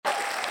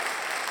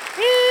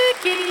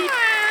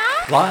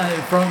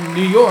Live from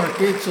New York,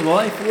 it's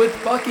Life with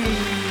Bucky.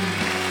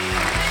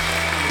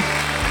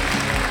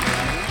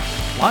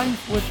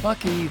 Life with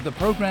Bucky, the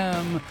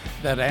program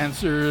that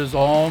answers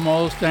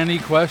almost any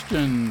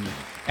question,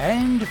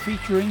 and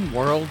featuring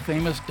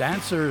world-famous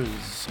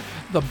dancers,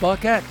 the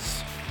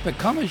Buckettes, the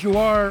Come As You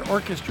Are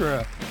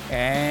Orchestra,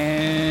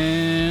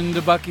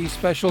 and Bucky's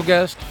special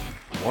guest,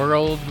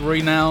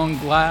 world-renowned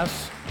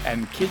glass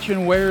and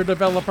kitchenware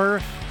developer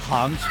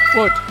Hans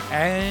Foote,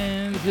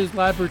 and his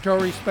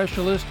laboratory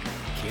specialist,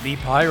 Kitty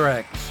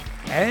Pyrex.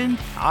 And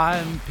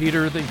I'm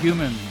Peter the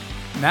Human.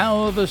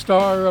 Now the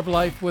star of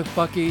Life with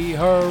Bucky,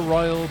 her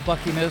royal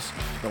Buckiness,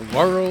 the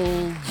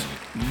world's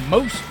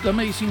most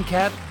amazing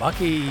cat,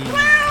 Bucky.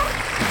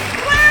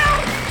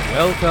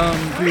 Welcome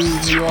to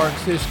New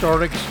York's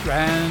historic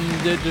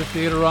Stranded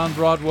Theater on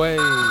Broadway.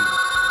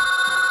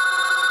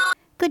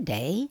 Good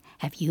day.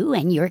 Have you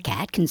and your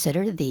cat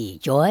considered the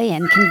joy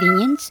and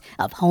convenience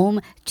of home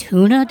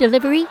tuna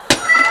delivery?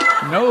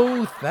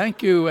 No,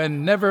 thank you,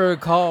 and never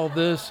call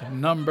this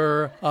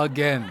number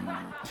again.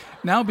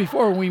 Now,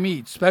 before we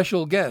meet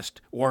special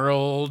guest,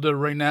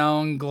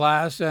 world-renowned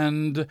glass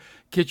and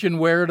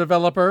kitchenware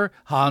developer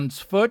Hans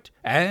Foote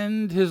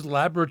and his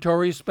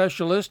laboratory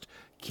specialist,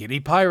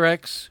 Kitty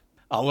Pyrex,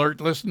 alert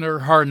listener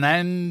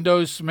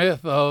Hernando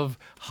Smith of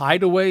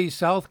Hideaway,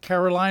 South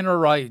Carolina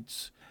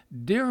writes,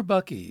 Dear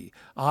Bucky,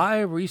 I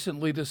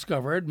recently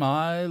discovered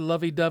my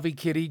lovey-dovey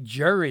kitty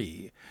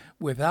Jerry,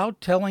 without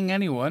telling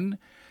anyone,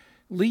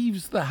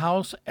 leaves the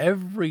house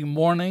every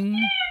morning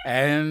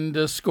and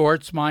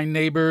escorts my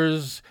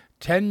neighbor's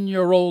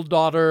 10-year-old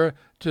daughter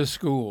to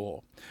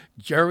school.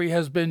 Jerry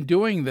has been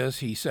doing this,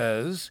 he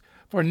says,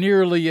 for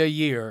nearly a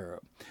year.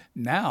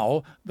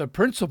 Now, the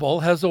principal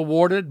has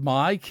awarded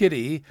my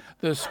kitty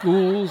the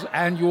school's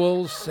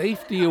annual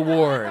safety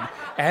award,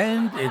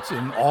 and it's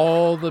in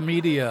all the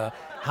media.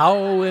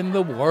 How in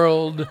the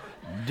world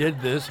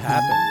did this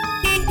happen?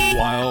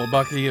 While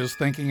Bucky is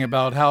thinking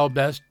about how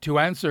best to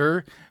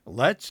answer,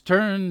 let's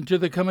turn to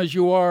the Come As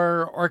You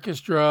Are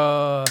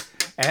Orchestra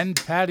and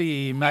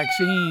Patty,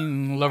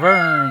 Maxine,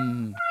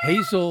 Laverne,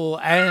 Hazel,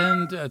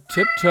 and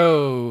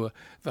Tiptoe,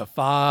 the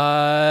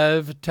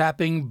 5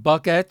 tapping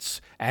Buckettes,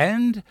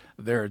 and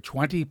their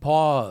 20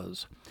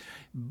 paws.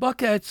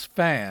 Buckettes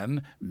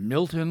fan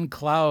Milton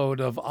Cloud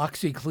of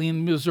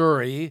OxyClean,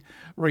 Missouri,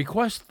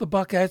 requests the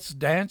Buckettes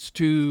dance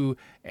to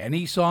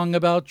any song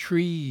about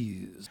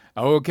trees.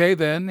 Okay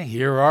then,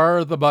 here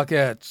are the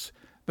Buckettes.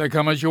 The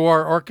Come As You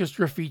Are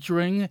Orchestra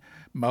featuring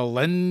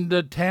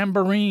Melinda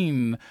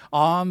Tambourine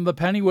on the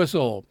penny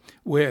whistle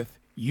with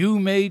You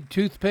Made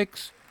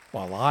Toothpicks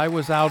While I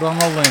Was Out on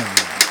a Limb.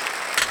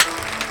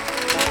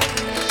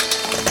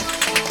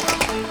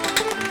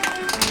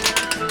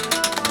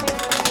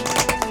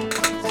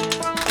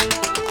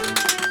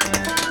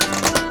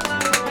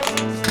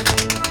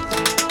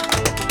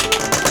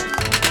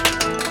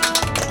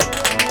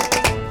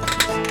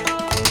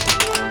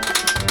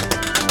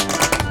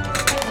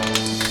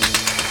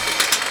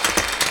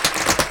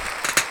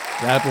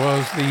 That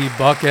was the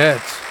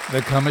Buckettes,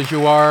 the Come As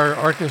You Are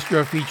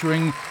Orchestra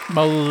featuring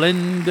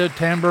Melinda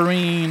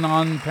Tambourine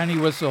on penny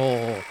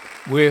whistle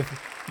with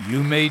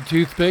You Made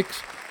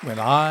Toothpicks When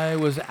I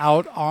Was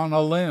Out on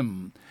a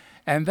Limb.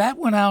 And that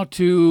went out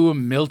to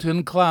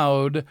Milton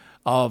Cloud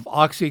of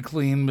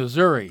OxyClean,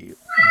 Missouri.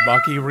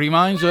 Bucky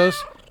reminds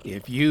us,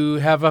 if you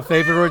have a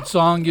favorite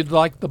song you'd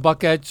like the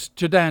Buckettes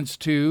to dance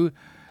to,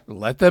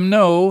 let them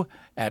know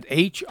at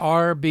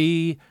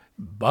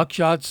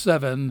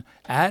hrbbuckshot7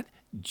 at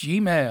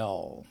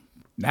Gmail.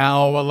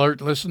 Now,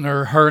 alert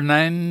listener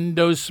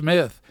Hernando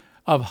Smith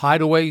of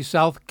Hideaway,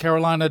 South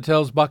Carolina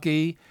tells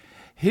Bucky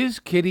his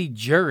kitty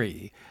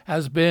Jerry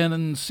has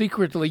been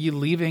secretly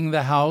leaving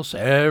the house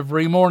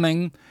every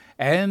morning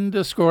and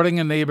escorting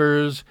a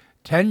neighbor's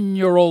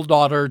 10-year-old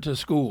daughter to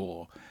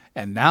school,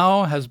 and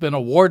now has been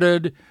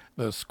awarded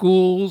the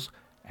school's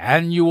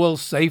annual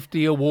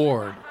safety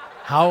award.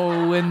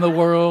 How in the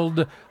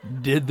world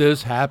did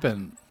this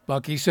happen?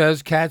 Bucky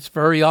says cats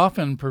very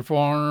often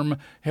perform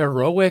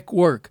heroic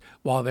work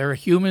while their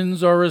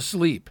humans are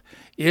asleep.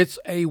 It's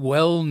a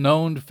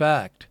well-known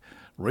fact.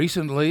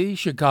 Recently,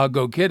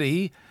 Chicago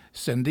kitty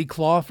Cindy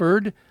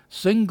Clawford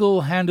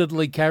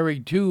single-handedly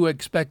carried 2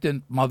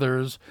 expectant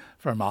mothers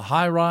from a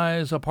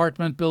high-rise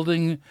apartment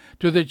building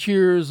to the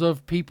cheers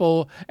of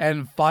people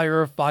and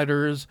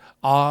firefighters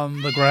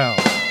on the ground.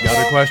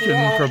 Got a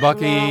question for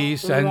Bucky?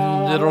 Send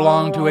it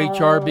along to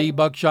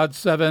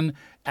hrbbuckshot7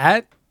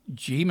 at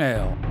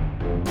Gmail.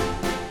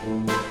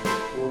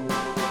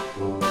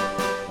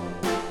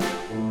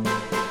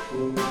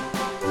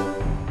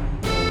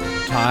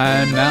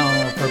 Time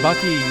now for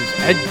Bucky's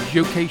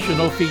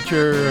educational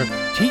feature,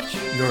 Teach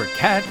Your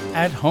Cat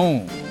at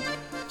Home.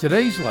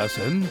 Today's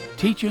lesson,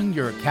 teaching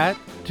your cat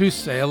to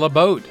sail a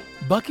boat.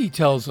 Bucky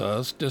tells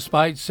us,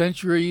 despite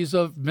centuries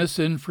of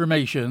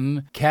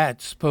misinformation,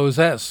 cats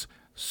possess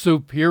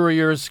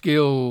superior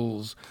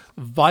skills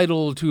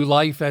vital to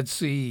life at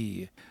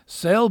sea.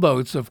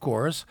 Sailboats, of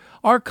course,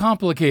 are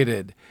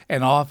complicated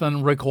and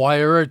often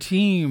require a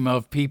team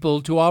of people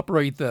to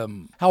operate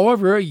them.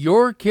 However,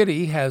 your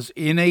kitty has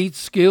innate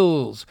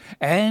skills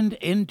and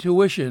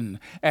intuition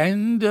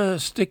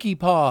and sticky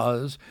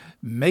paws,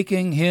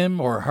 making him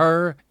or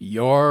her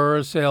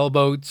your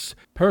sailboat's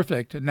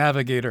perfect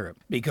navigator.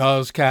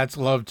 Because cats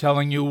love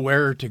telling you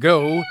where to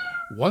go,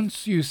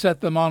 once you set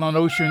them on an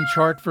ocean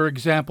chart, for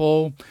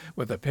example,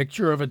 with a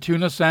picture of a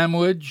tuna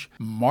sandwich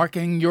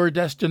marking your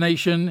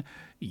destination,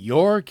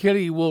 your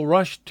kitty will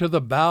rush to the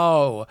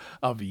bow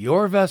of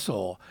your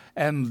vessel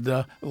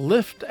and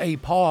lift a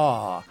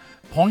paw,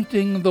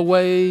 pointing the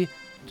way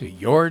to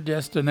your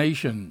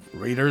destination.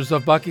 Readers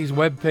of Bucky's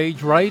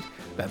webpage write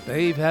that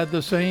they've had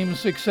the same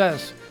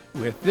success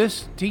with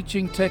this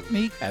teaching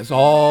technique as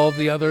all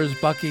the others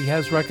Bucky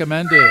has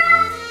recommended.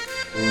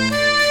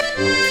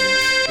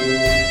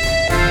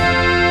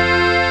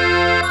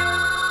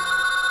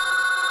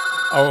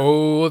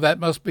 Oh, that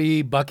must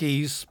be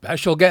Bucky's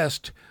special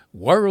guest,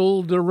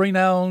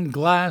 world-renowned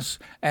glass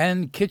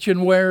and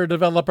kitchenware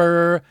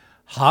developer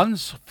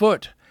Hans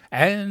Foote,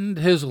 and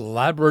his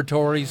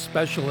laboratory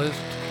specialist,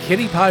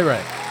 Kitty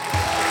Pyrex.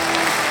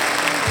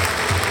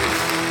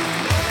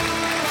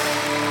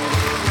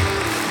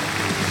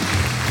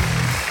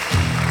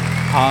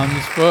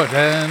 Hans Foote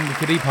and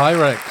Kitty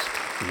Pyrex,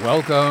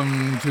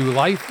 welcome to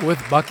Life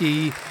with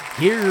Bucky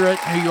here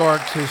at New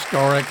York's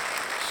historic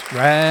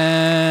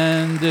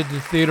Stranded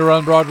Theater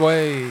on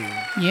Broadway.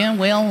 Yeah,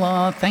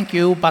 well, thank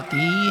you, Bucky.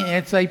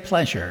 It's a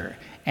pleasure.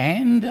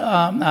 And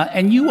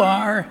you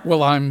are?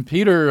 Well, I'm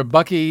Peter,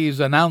 Bucky's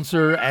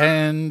announcer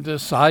and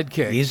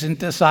sidekick.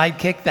 Isn't the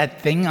sidekick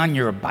that thing on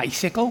your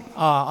bicycle?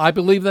 I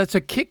believe that's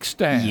a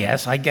kickstand.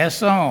 Yes, I guess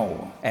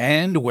so.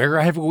 And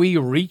where have we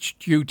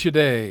reached you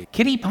today?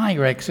 Kitty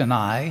Pyrex and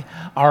I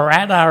are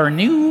at our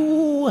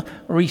new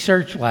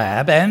research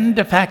lab and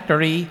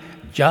factory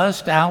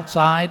just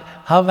outside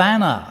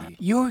Havana.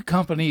 Your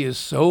company is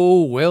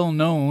so well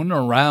known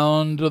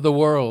around the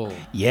world.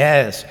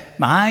 Yes,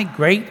 my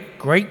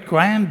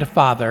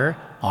great-great-grandfather,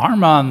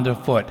 Armand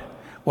Foote,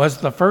 was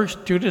the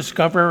first to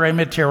discover a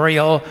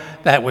material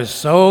that was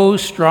so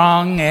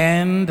strong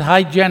and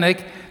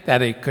hygienic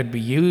that it could be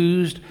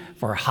used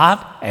for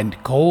hot and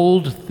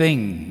cold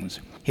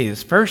things.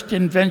 His first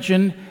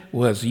invention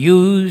was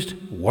used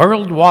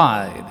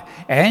worldwide,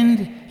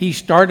 and he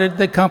started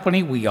the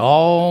company we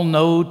all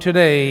know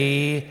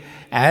today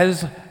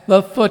as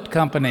the Foote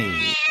Company.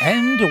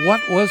 And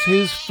what was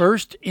his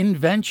first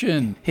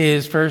invention?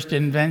 His first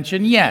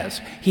invention, yes,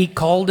 he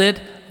called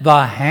it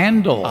the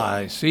handle.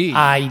 I see.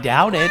 I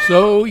doubt it.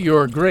 So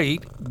your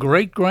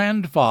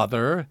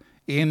great-great-grandfather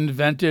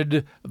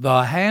invented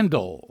the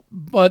handle.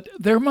 But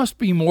there must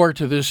be more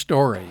to this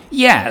story.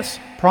 Yes,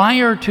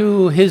 prior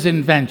to his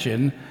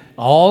invention,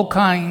 all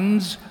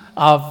kinds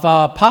of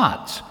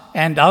pots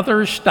and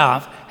other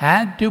stuff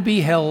had to be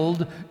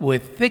held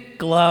with thick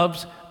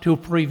gloves to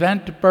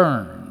prevent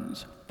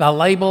burns. The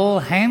label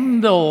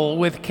 "handle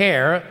with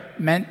care"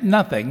 meant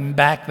nothing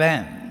back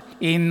then.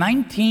 In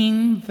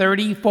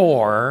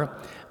 1934,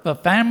 the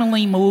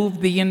family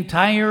moved the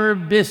entire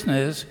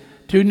business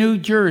to New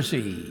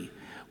Jersey,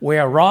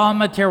 where raw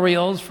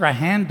materials for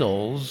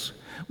handles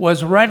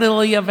was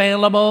readily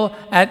available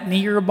at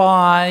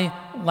nearby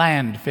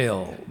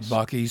landfills.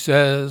 Bucky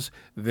says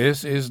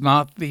this is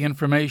not the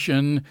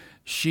information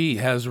she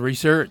has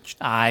researched.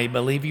 I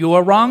believe you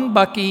are wrong,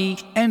 Bucky.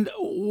 And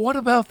what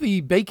about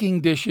the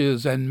baking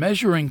dishes and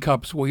measuring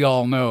cups we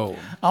all know?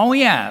 Oh,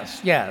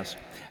 yes.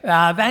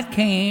 That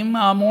came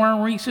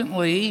more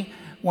recently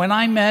when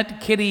I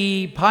met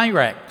Kitty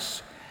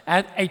Pyrex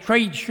at a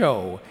trade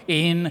show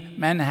in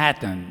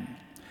Manhattan.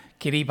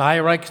 Kitty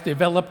Pyrex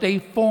developed a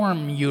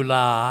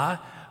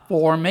formula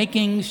for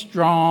making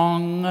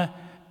strong,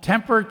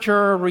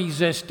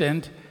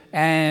 temperature-resistant,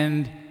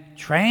 and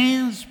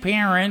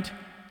transparent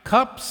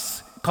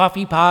cups,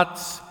 coffee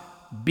pots,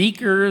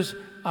 beakers,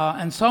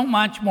 and so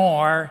much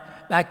more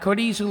that could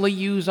easily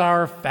use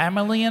our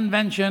family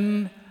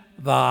invention,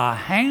 the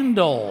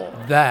handle.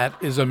 That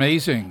is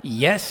amazing.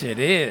 Yes, it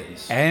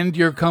is. And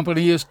your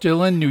company is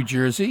still in New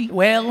Jersey?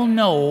 Well,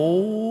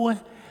 no.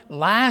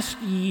 Last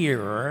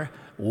year,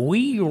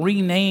 we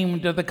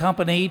renamed the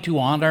company to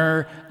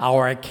honor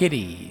our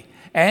kitty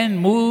and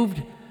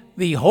moved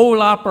the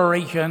whole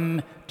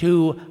operation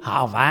to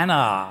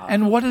Havana.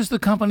 And what is the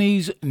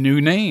company's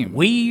new name?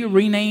 We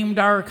renamed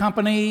our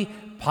company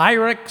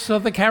Pyrex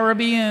of the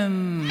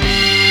Caribbean.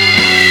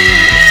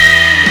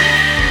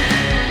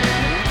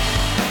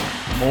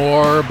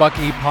 More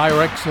Bucky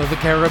Pyrex of the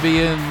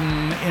Caribbean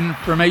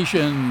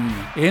information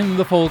in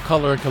the full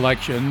color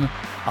collection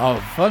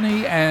of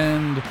funny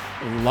and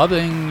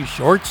loving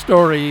short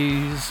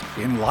stories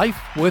in Life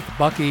with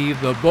Bucky,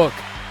 the book,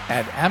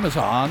 at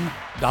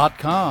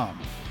Amazon.com.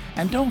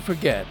 And don't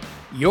forget,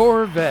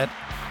 your vet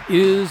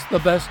is the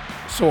best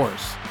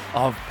source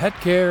of pet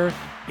care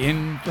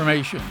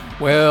information.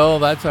 Well,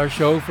 that's our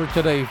show for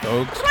today,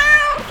 folks.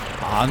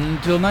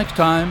 Until next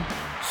time,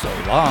 so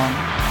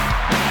long.